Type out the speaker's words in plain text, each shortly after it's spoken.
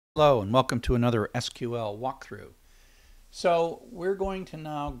Hello and welcome to another SQL walkthrough. So we're going to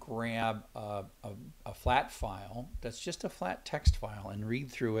now grab a flat file that's just a flat text file and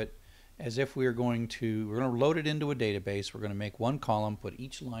read through it as if we're going to load it into a database. We're going to make one column, put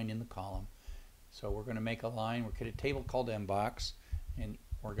each line in the column. So we're going to make a line, we're going to a table called mbox, and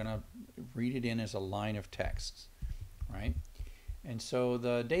we're going to read it in as a line of text, right? And so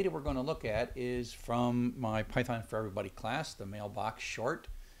the data we're going to look at is from my Python for Everybody class, the mailbox short.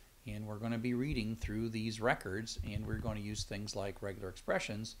 And we're going to be reading through these records, and we're going to use things like regular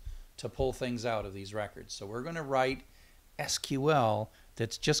expressions to pull things out of these records. So we're going to write SQL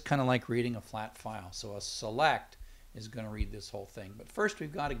that's just kind of like reading a flat file. So a select is going to read this whole thing. But first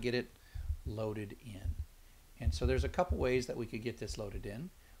we've got to get it loaded in. And so there's a couple ways that we could get this loaded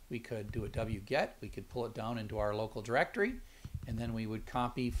in. We could do a wget, we could pull it down into our local directory, and then we would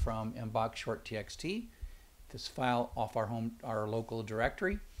copy from mbox short txt this file off our local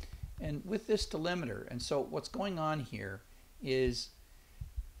directory. And with this delimiter, and so what's going on here is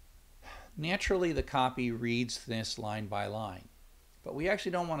naturally the copy reads this line by line, but we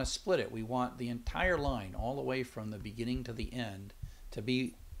actually don't want to split it. We want the entire line all the way from the beginning to the end to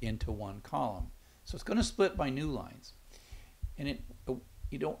be into one column. So it's going to split by new lines. And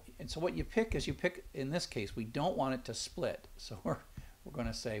so what you pick is in this case, we don't want it to split. So we're going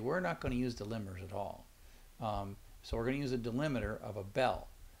to say we're not going to use delimiters at all. So we're going to use a delimiter of a bell.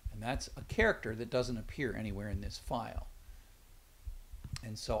 And that's a character that doesn't appear anywhere in this file.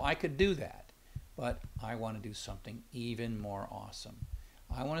 And so I could do that, but I want to do something even more awesome.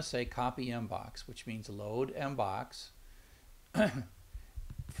 I want to say copy mbox, which means load mbox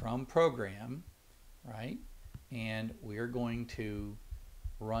from program, right? And we're going to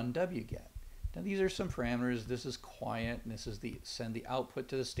run wget. Now these are some parameters. This is quiet, and this is send the output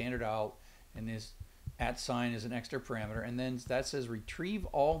to the standard out, and this @ is an extra parameter, and then that says retrieve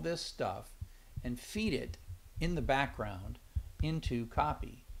all this stuff and feed it in the background into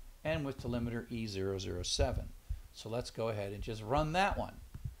copy and with delimiter E007. So let's go ahead and just run that one.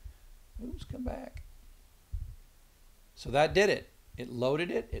 Oops, come back. So that did it. It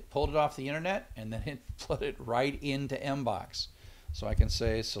loaded it, it pulled it off the internet, and then it put it right into mbox. So I can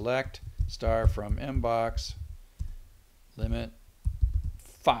say select star from mbox limit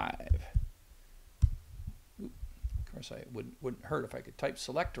 5. Of course, it wouldn't hurt if I could type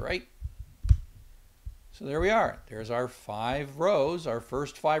select right. So there we are. There's our 5 rows, our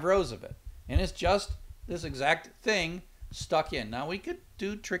first 5 rows of it. And it's just this exact thing stuck in. Now we could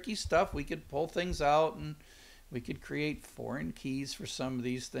do tricky stuff. We could pull things out, and we could create foreign keys for some of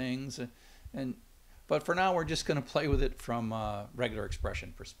these things. But for now, we're just going to play with it from a regular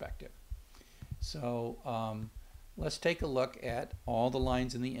expression perspective. So let's take a look at all the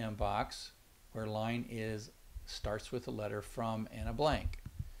lines in the mbox where line starts with a letter from and a blank.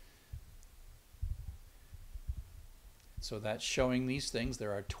 So that's showing these things.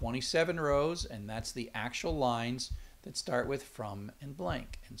 There are 27 rows, and that's the actual lines that start with from and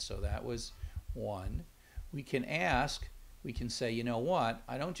blank. And so that was 1. We can say, you know what,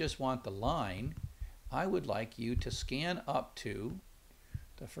 I don't just want the line, I would like you to scan up to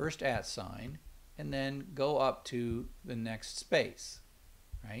the first @ and then go up to the next space,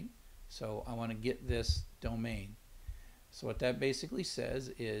 right? So I want to get this domain. So what that basically says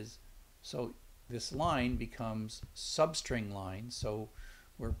is, so this line becomes substring line. So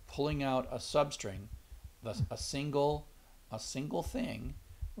we're pulling out a substring, a single thing.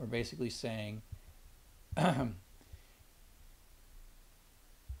 We're basically saying,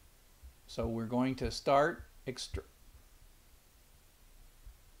 so we're going to start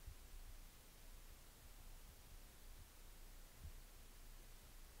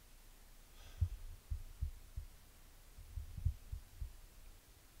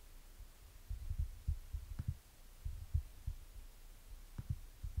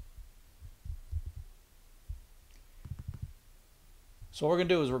So what we're going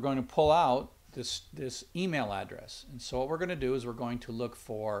to do is we're going to pull out this email address. And so what we're going to do is we're going to look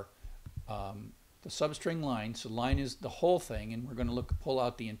for the substring line. So line is the whole thing, and we're going to pull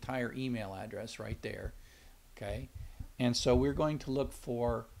out the entire email address right there. Okay. And so we're going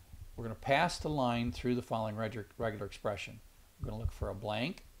to pass the line through the following regular expression. We're going to look for a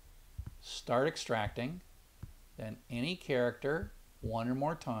blank, start extracting, then any character 1 or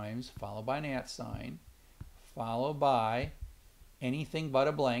more times, followed by an @, followed by anything but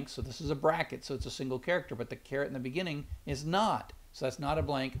a blank. So this is a bracket, so it's a single character, but the caret in the beginning is not. So that's not a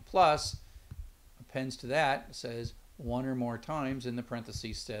blank. Plus, appends to that says 1 or more times, in the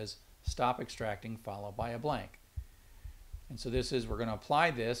parentheses says stop extracting, followed by a blank. And so we're going to apply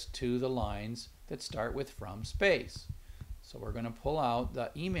this to the lines that start with from space. So we're going to pull out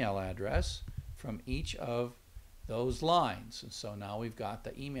the email address from each of those lines. And so now we've got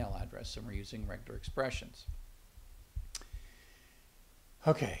the email address and we're using regular expressions.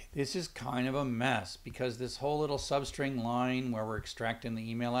 Okay, this is kind of a mess because this whole little substring line where we're extracting the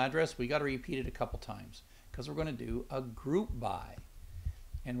email address, we got to repeat it a couple times because we're going to do a group by.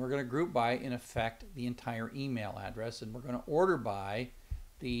 And we're going to group by, in effect, the entire email address, and we're going to order by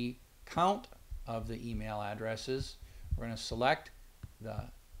the count of the email addresses. We're going to select the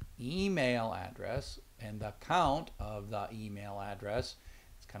email address and the count of the email address.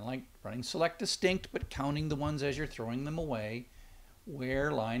 It's kind of like running select distinct, but counting the ones as you're throwing them away.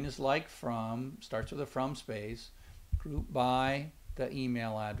 Where line is like from, starts with a from space, group by the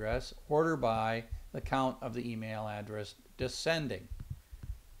email address, order by the count of the email address descending.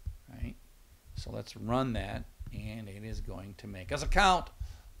 Right? So let's run that, and it is going to make us a count.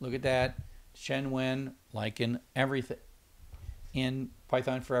 Look at that. Chen Wen, like in everything. In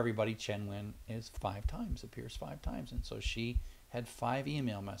Python for Everybody, Chen Wen is 5 times, appears 5 times. And so she had 5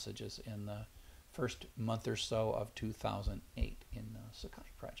 email messages in the first month or so of 2008 in the Sakai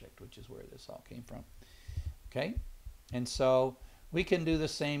project, which is where this all came from. Okay? And so we can do the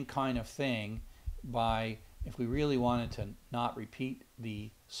same kind of thing by, if we really wanted to not repeat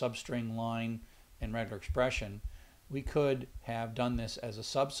the substring line and regular expression, we could have done this as a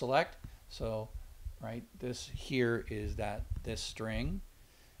subselect. So, right, this here is this string,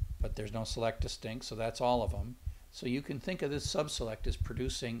 but there's no select distinct, so that's all of them. So you can think of this subselect as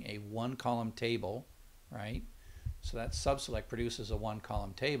producing a 1-column table, right? So that subselect produces a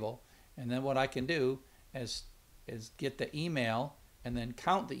 1-column table, and then what I can do is get the email and then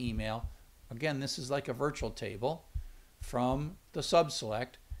count the email. Again, this is like a virtual table from the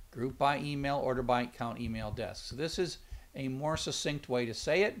subselect, group by email, order by count email desk. So this is a more succinct way to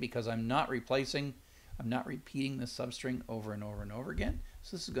say it because I'm not repeating the substring over and over and over again.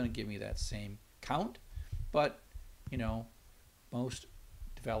 So this is going to give me that same count, but you know, most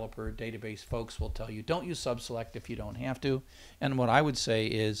developer database folks will tell you don't use subselect if you don't have to. And what I would say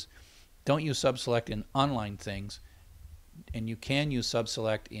is don't use subselect in online things, and you can use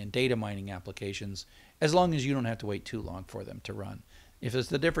subselect in data mining applications as long as you don't have to wait too long for them to run. If it's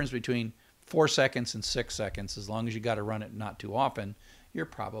the difference between 4 seconds and 6 seconds, as long as you got to run it not too often, you're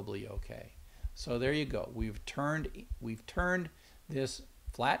probably okay. So there you go. We've turned this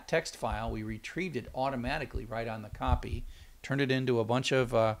flat text file, we retrieved it automatically right on the copy, turned it into a bunch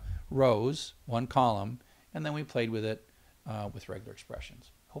of rows, 1 column, and then we played with it with regular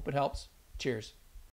expressions. Hope it helps. Cheers.